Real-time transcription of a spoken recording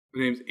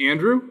My name's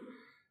Andrew.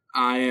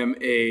 I am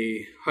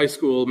a high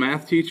school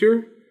math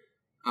teacher.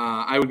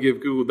 I would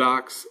give Google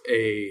Docs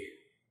a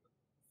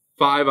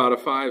 5 out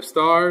of 5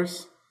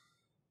 stars.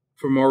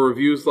 For more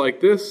reviews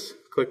like this,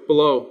 click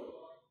below.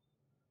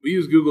 We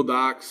use Google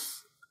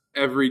Docs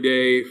every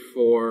day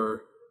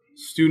for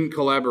student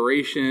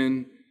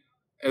collaboration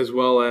as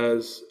well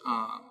as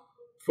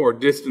for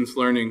distance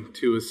learning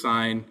to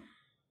assign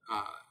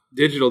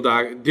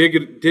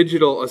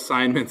digital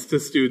assignments to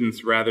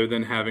students rather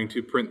than having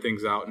to print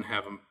things out and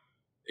have them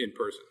in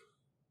person.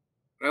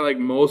 What I like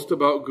most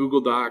about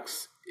Google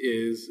Docs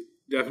is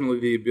definitely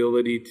the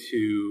ability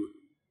to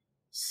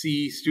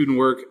see student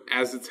work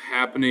as it's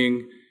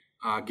happening,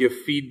 give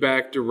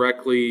feedback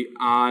directly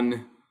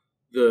on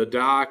the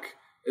doc,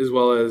 as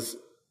well as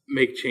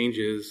make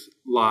changes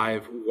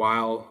live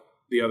while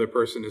the other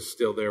person is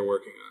still there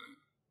working on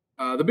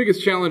it. The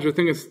biggest challenge or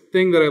thing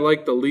that I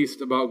like the least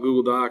about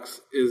Google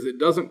Docs is it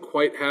doesn't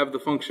quite have the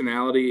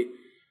functionality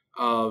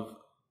of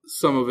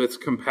some of its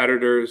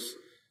competitors,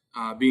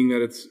 being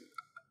that it's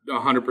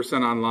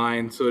 100%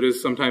 online, so it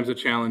is sometimes a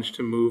challenge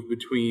to move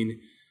between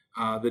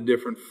the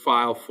different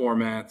file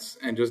formats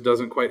and just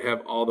doesn't quite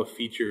have all the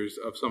features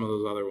of some of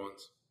those other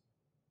ones.